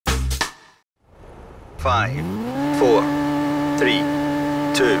5, 4, 3,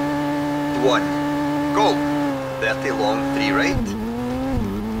 2, 1, go! 30 long, 3 right.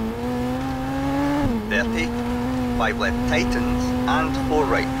 30, 5 left tightens, and 4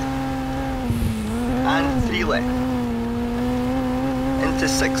 right. And 3 left. Into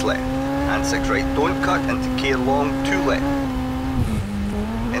 6 left, and 6 right, don't cut, into care long, 2 left.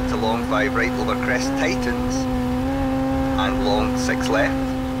 Into long 5 right over crest tightens, and long 6 left.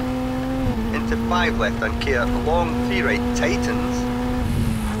 Into 5 left and care long 3 right tightens,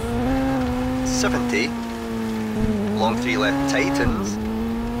 70, long 3 left tightens,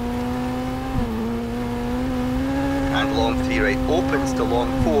 and long 3 right opens to long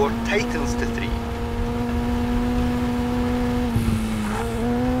 4, tightens to 3,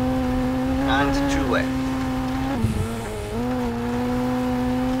 and 2 left,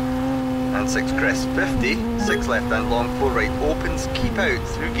 and 6 crest 50, 6 left and long 4 right opens, keep out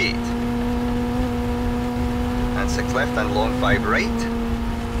through gate, and 6 left and long 5 right,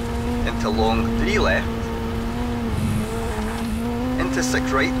 into long 3 left, into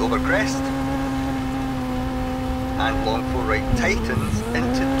 6 right over crest, and long 4 right tightens,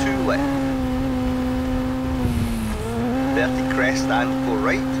 into 2 left, 30 crest and 4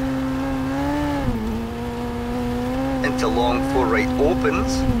 right, into long 4 right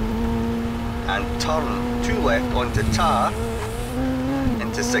opens, and turn 2 left onto tar,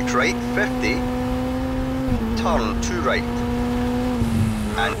 into 6 right 50, turn 2 right,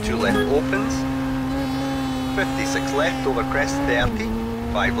 and 2 left opens, 56 left over crest 30,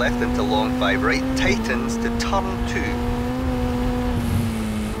 5 left into long 5 right, tightens to turn 2,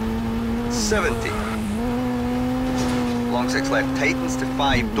 70, long 6 left tightens to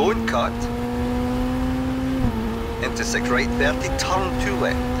 5, don't cut, into 6 right 30, turn 2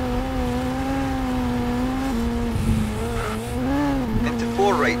 left, into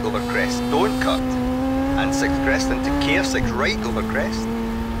 4 right over crest, don't cut, and 6 crest into care 6 right over crest,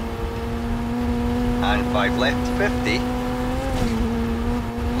 and 5 left 50,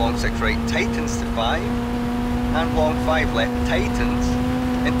 long 6 right tightens to 5, and long 5 left tightens,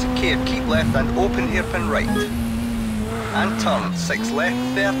 into care keep left and open hairpin right, and turn 6 left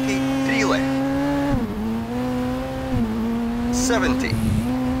 30, 3 left, 70,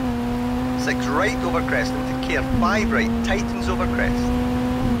 6 right over crest into care 5 right tightens over crest,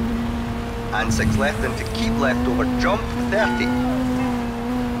 and 6 left into keep left over jump 30,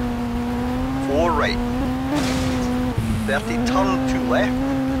 4 right, 30 turn 2 left,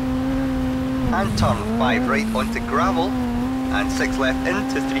 and turn 5 right onto gravel, and 6 left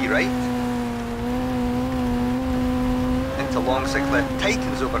into 3 right, into long 6 left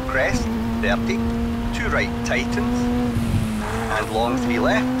tightens over crest 30, 2 right tightens, and long 3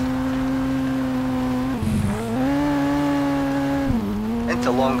 left, into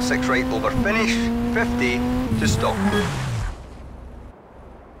long 6 right over finish, 50 to stop.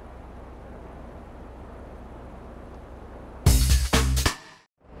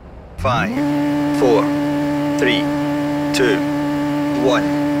 Five, 4, 3, 2, 1,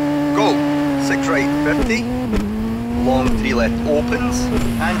 go! 6 right 50, long 3 left opens,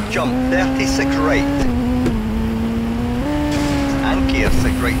 and jump 36 right, and care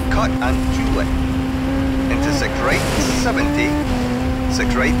 6 right cut and 2 left, into 6 right 70,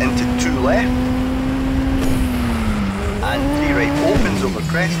 6 right into 2 left, and 3 right opens over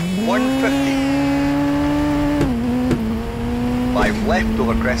crest, 150, 5 left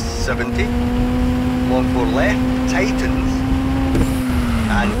over crest 70, long 4 left, tightens,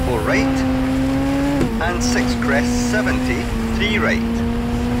 and 4 right, and 6 crest 70, 3 right,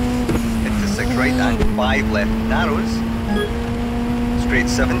 into 6 right and 5 left narrows, straight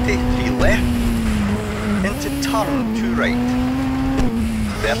 70, 3 left, into turn 2 right,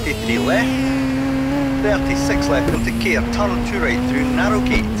 33 left, 36 left into care, turn 2 right through narrow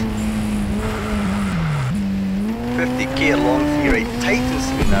gate, 50 care long 3 right tightens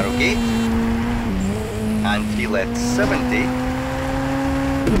through narrow gate, and 3 left 70,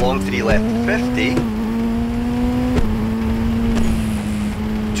 long 3 left 50,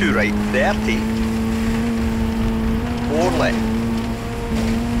 2 right 30, 4 left,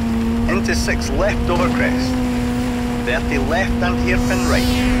 into 6 left over crest, 30 left and hairpin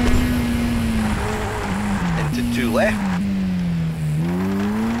right, into 2 left,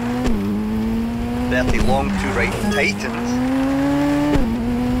 30 long 2 right tightens,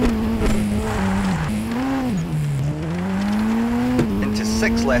 into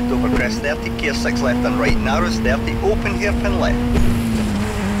 6 left over crest, 30 care 6 left and right narrows, 30 open hairpin left,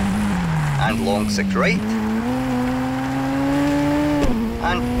 and long 6 right,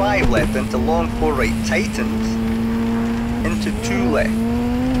 and 5 left into long 4 right tightens, into 2 left,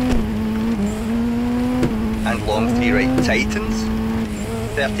 and long 3 right tightens,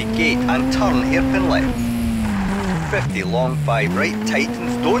 30 gate and turn hairpin left, 50 long 5 right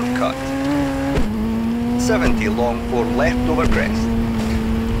tightens, don't cut, 70 long 4 left over crest,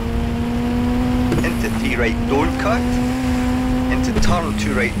 into 3 right don't cut, into turn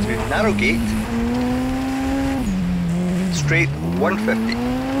 2 right through narrow gate, straight 150,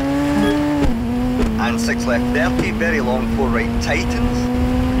 and 6 left 30, very long 4 right tightens,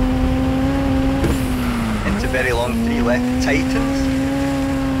 into very long 3 left tightens,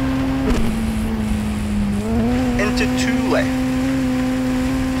 into 2 left,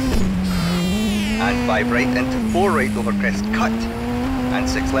 and 5 right into 4 right over crest cut, and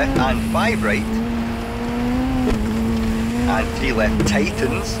 6 left and 5 right, and 3 left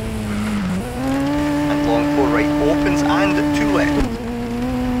tightens, and long 4 right opens and 2 left,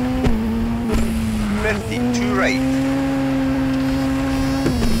 50, 2 right,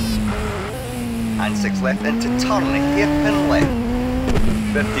 and 6 left into turn, hairpin left,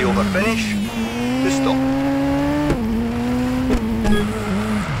 50 over finish, to stop.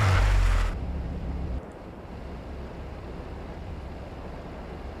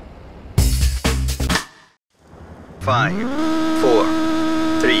 Five, 4,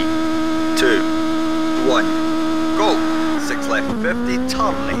 3, 2, 1, go! 6 left 50,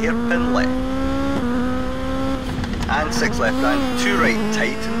 turn, hairpin left, and 6 left and 2 right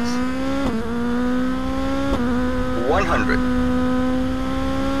tightens, 100,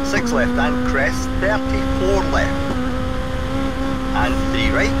 6 left and crest, 34 left, and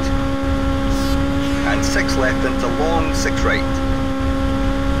 3 right, and 6 left into long 6 right,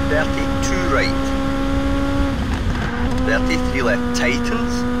 32 right, 33 left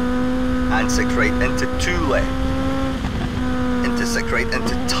tightens, and 6 right into 2 left, into 6 right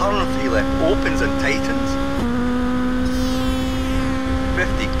into turn 3 left opens and tightens,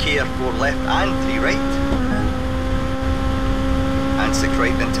 50 care 4 left and 3 right, and 6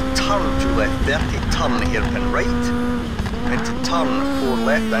 right into turn 2 left 30, turn hairpin right, into turn 4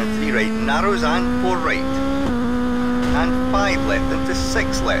 left and 3 right narrows and 4 right, and 5 left into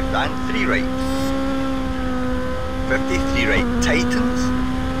 6 left and 3 right, 53 right tightens,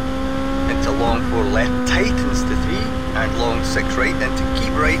 into long 4 left tightens to 3, and long 6 right into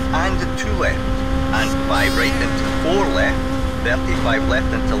keep right and 2 left, and 5 right into 4 left, 35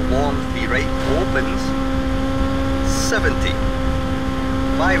 left into long 3 right opens, 70,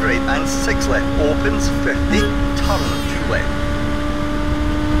 5 right and 6 left opens, 50, turn 2 left,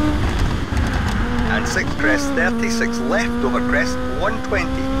 and 6 crest 36 left over crest 120,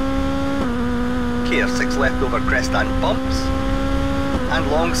 care 6 left over crest and bumps, and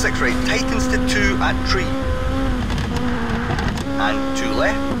long 6 right tightens to 2 at tree, and 2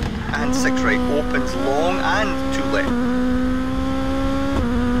 left, and 6 right opens long and 2 left,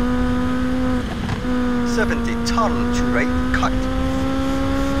 70 turn 2 right cut,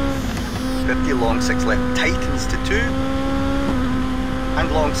 50 long 6 left tightens to 2,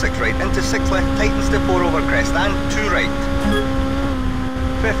 and long 6 right into 6 left tightens to 4 over crest and 2 right,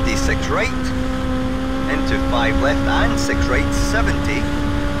 56 right, into 5 left and 6 right 70,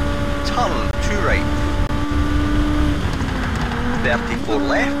 turn 2 right, 34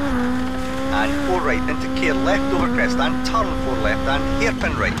 left, and 4 right into care left over crest and turn 4 left and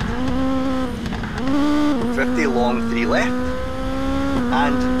hairpin right, 50 long 3 left,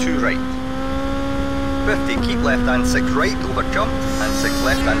 and 2 right, 50 keep left and 6 right over jump, and 6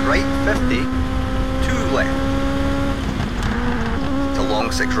 left and right 50, 2 left, to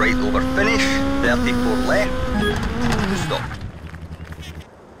long 6 right over finish, 34 left, to stop.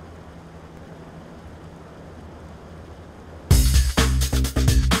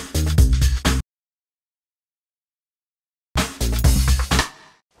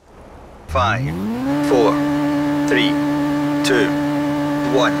 Five, 4, 3, 2,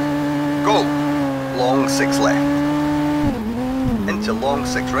 1, go! Long 6 left, into long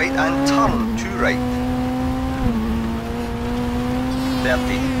 6 right and turn 2 right,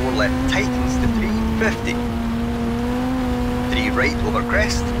 30, 4 left tightens to 3, 50, 3 right over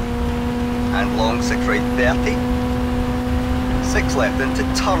crest, and long 6 right 30, 6 left into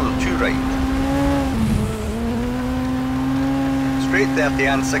turn 2 right, straight 30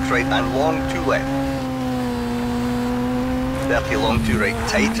 and 6 right and long 2 left, 30 long 2 right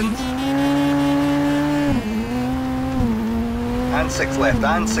tightens, and 6 left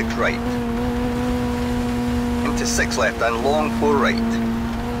and 6 right, into 6 left and long 4 right,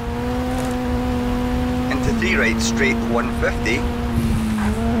 into 3 right straight 150,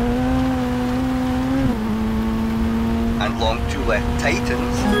 and long 2 left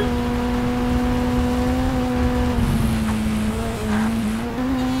tightens,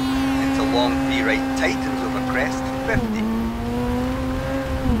 into long 3 right tightens over crest, 50.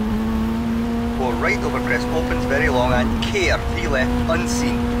 4 right over crest, opens very long and care, 3 left,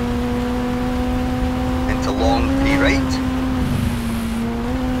 unseen. Into long, 3 right.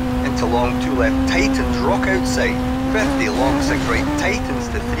 Into long, 2 left, tightens, rock outside, 50, long 6 right, tightens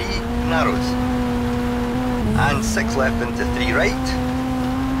to 3, narrows. And 6 left into 3 right.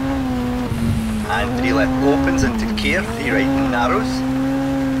 And 3 left, opens into care, 3 right, narrows.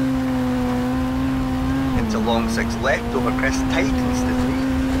 Into long 6 left over crest, tightens to 3.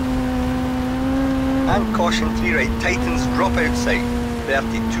 And caution, 3 right, tightens, drop outside,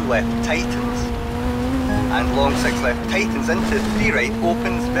 32 left, tightens. And long 6 left, tightens into 3 right,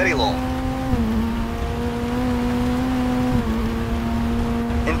 opens very long.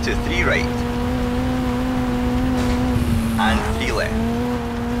 Into 3 right. And 3 left.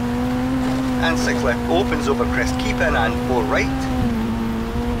 And 6 left, opens over crest, keep in and 4 right.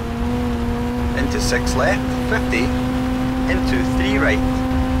 Into 6 left, 50. Into 3 right.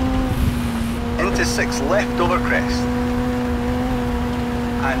 Into 6 left over crest.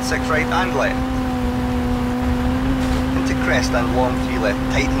 And 6 right and left. Into crest and long 3 left,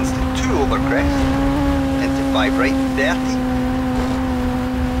 tightens to 2 over crest. Into 5 right, 30.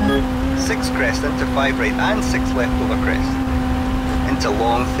 6 crest into 5 right and 6 left over crest. Into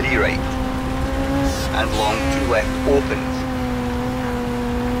long 3 right. And long 2 left, opens.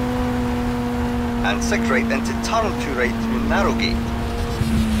 And 6 right into turn 2 right through narrow gate.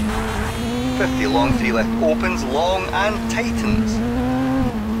 50, long 3 left, opens, long and tightens.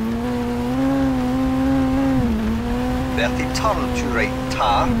 30, turn 2 right,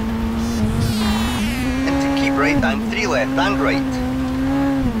 tar. Into keep right and 3 left and right.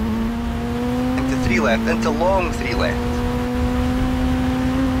 Into 3 left, into long 3 left.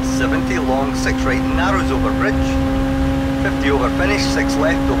 70, long 6 right, narrows over bridge. 50 over finish, 6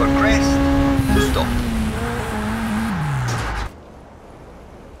 left over crest. Stop.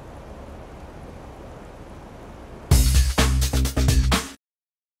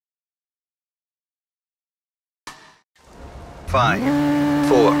 Five,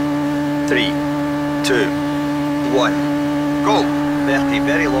 4, 3, 2, 1, go! 30,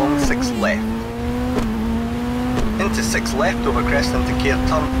 very long, 6 left. Into 6 left over crest into care,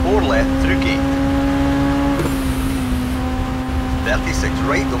 turn 4 left through gate. 36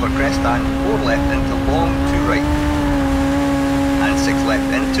 right over crest and 4 left into long 2 right. And 6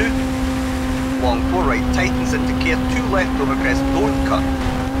 left into long 4 right, tightens into care, 2 left over crest, don't cut.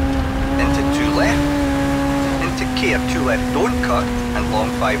 Into 2 left. Into care, 2 left, don't cut, and long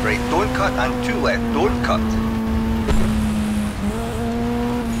 5 right, don't cut, and 2 left, don't cut.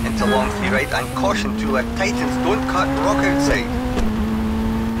 Into long 3 right, and caution, 2 left, tightens, don't cut, rock outside.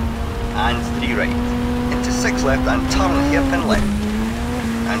 And 3 right. Into 6 left, and turn, hairpin left.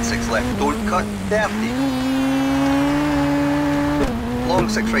 And 6 left, don't cut, 30. Long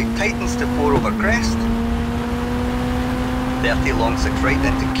 6 right, tightens to 4 over crest. 30, long 6 right,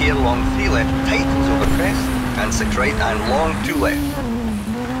 into care, long 3 left, tightens over crest. And 6 right and long 2 left.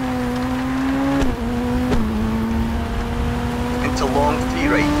 Into long 3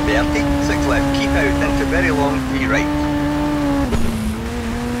 right, 30, 6 left, keep out into very long 3 right.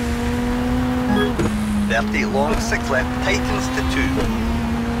 30, long 6 left, tightens to 2.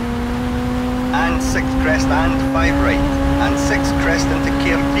 And 6 crest and 5 right. And 6 crest into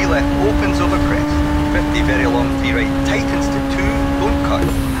care, 3 left, opens over crest. 50, very long 3 right, tightens to 2, don't cut.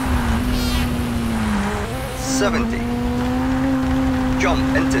 70. Jump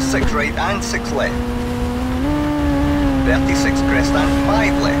into 6 right and 6 left. 36 crest and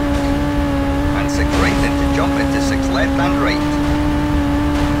 5 left. And 6 right into jump into 6 left and right.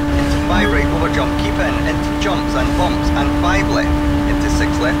 Into 5 right over jump, keep in, into jumps and bumps and 5 left. Into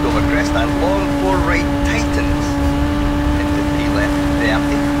 6 left over crest and long 4 right, tightens. Into 3 left,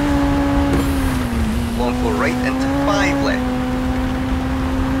 30. Long 4 right into 5 left.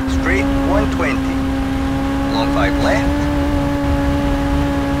 Straight 120. Long 5 left,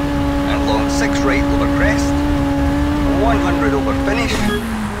 and long 6 right over crest, 100 over finish,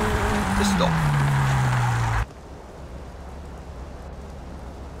 to stop.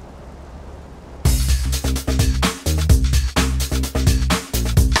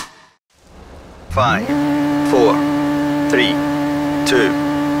 Five, 4, 3, 2,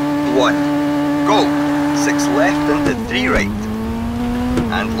 1, go! 6 left into 3 right,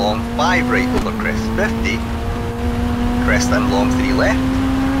 and long 5 right over crest, 50. Crest and long 3 left,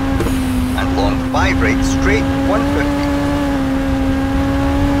 and long 5 right straight, 150.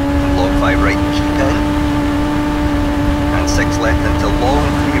 And long 5 right, keep in, and 6 left into long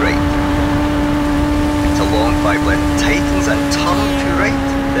 3 right. Into long 5 left, tightens and turn 2 right,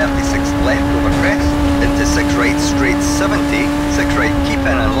 36 left over crest, into 6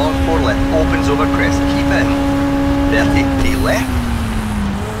 left,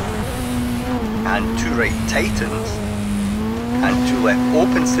 and 2 right tightens, and 2 left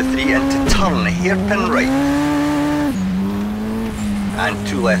opens to 3 into turn, hairpin right, and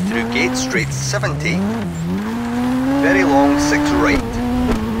 2 left through gate straight 70, very long 6 right,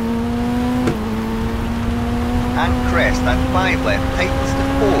 and crest and 5 left tightens to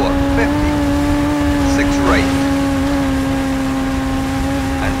 4, 50, 6 right,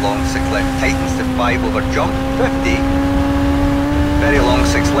 and long 6 left tightens to 5 over jump, 50, very long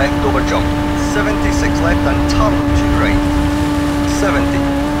 6 left over jump, 76 left and turn 2 right, 70,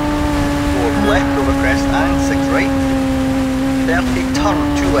 4 left over crest and 6 right, 30 turn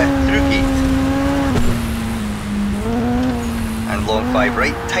 2 left through gate, and long 5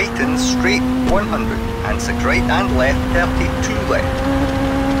 right tightens straight 100, and 6 right and left 32 left,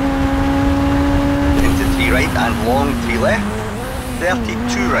 into 3 right and long 3 left,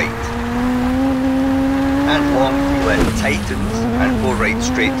 32 right, and long 3 left tightens, and 4 right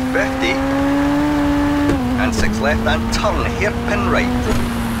straight 50, and 6 left and turn hairpin right,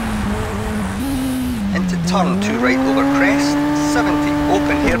 into turn 2 right over crest, 70,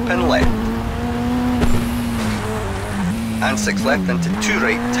 open hairpin left, and 6 left into 2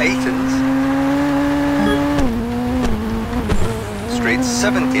 right tightens, straight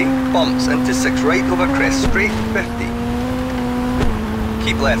 70, bumps into 6 right over crest, straight 50,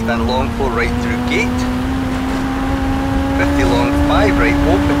 keep left and long 4 right through gate, 50 long 5 right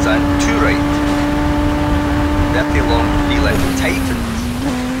opens and 2 right, 30 long 3 left tightens,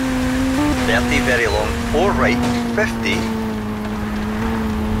 30 very long 4 right, 50,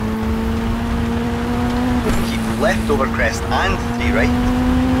 keep left over crest and 3 right,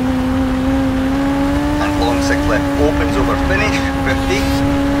 and long 6 left opens over finish, 50,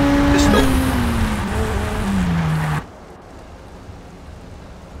 to stop.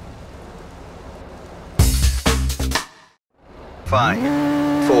 5,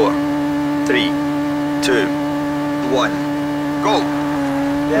 4, 3, 2, 1, go!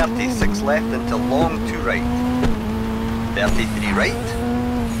 36 left into long 2 right, 33 right,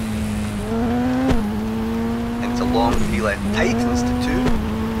 into long 3 left tightens to 2,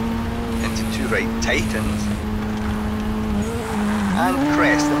 into 2 right tightens, and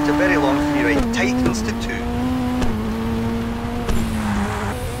crest into very long 3 right tightens to 2,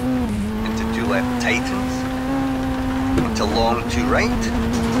 into 2 left tightens, into long 2 right,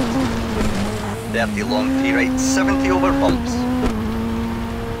 30 long 3 right, 70 over bumps,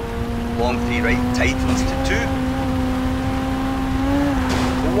 long 3 right tightens to 2,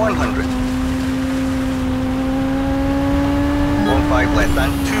 100, long 5 left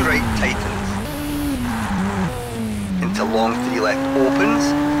and 2 right tightens, into long 3 left opens,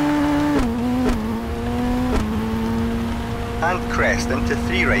 and crest into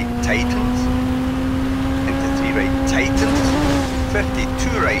 3 right tightens, into 3 right tightens, 50,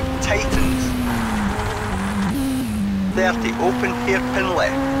 2 right tightens, 30 open hairpin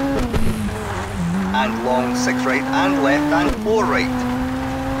left, and long 6 right and left and 4 right,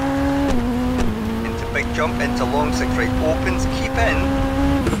 into big jump into long 6 right opens, keep in,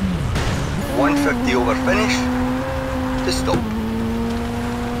 150 over finish, to stop.